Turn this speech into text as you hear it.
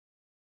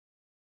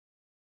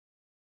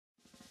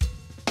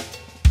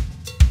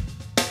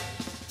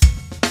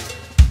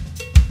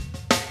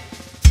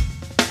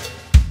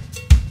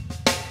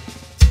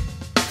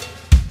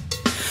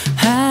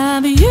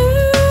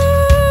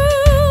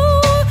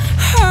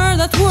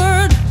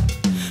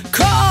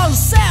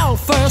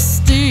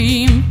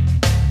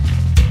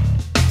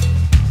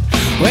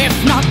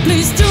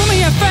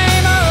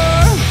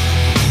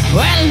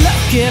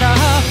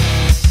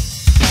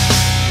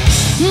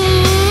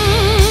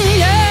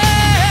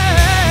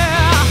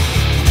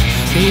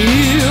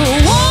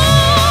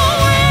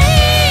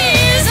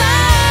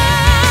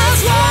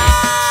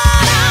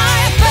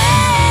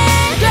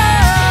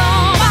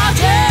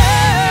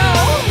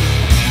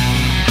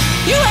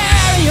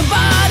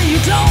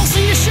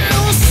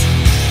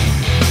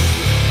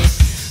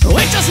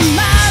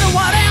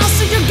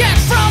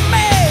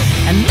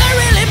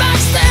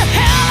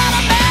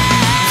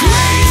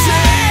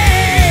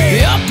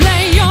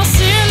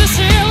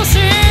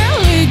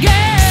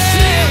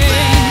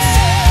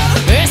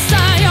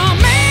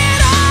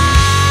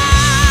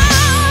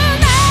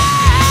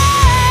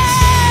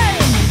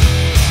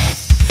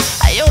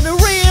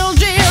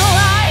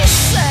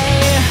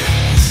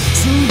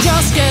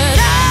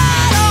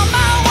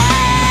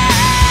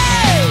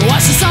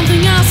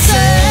something I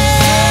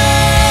said?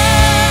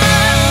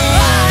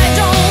 I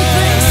don't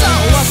think so.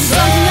 Was it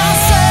something I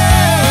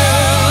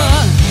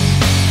said?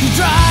 You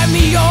drive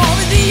me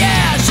over the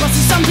edge. Was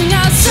it something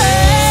I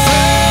said?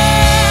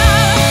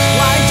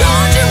 Why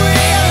don't you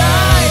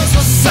realize?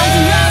 Was it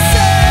something I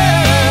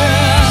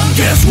said?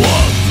 Guess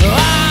what?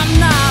 I'm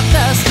not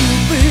that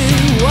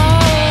stupid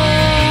one.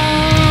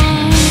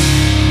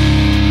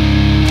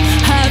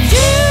 Have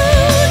you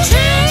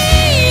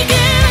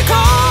taken a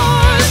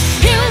course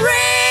in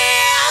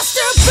real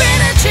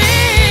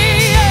stupidity?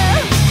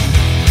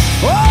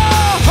 Oh,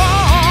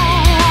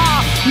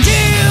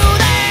 do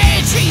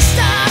they teach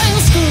that in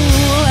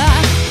school?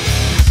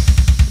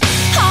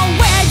 Or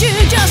were you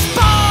just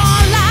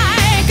born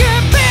like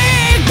a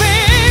big,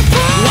 big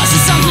fool? Was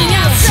it something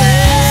I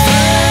said?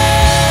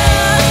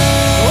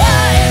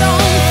 I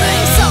don't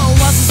think so.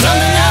 Was it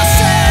something I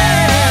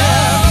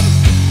said?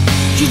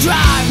 You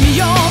drive me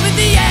over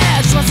the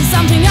edge. Was it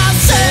something I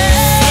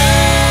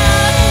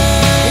said?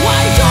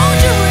 Why don't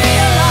you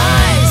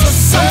realize? Was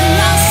it something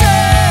I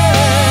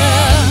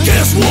said?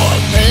 Guess what?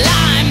 Well,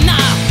 I'm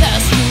not the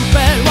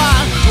stupid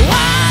one.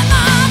 I'm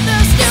not the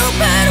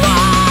stupid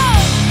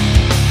one.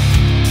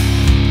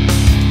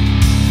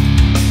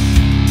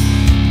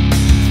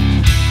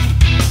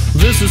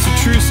 This is a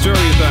true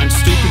story about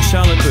stupid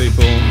shallow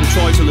people who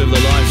try to live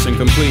their lives in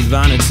complete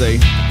vanity.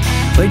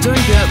 They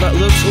don't get that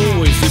looks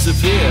always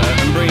disappear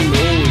and brain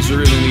will always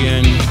rule in the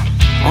end.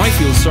 I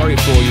feel sorry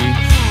for you,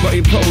 but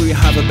you probably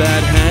have a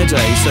bad hair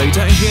day, so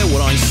don't hear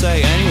what I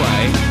say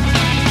anyway.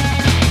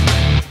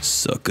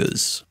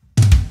 Suckers.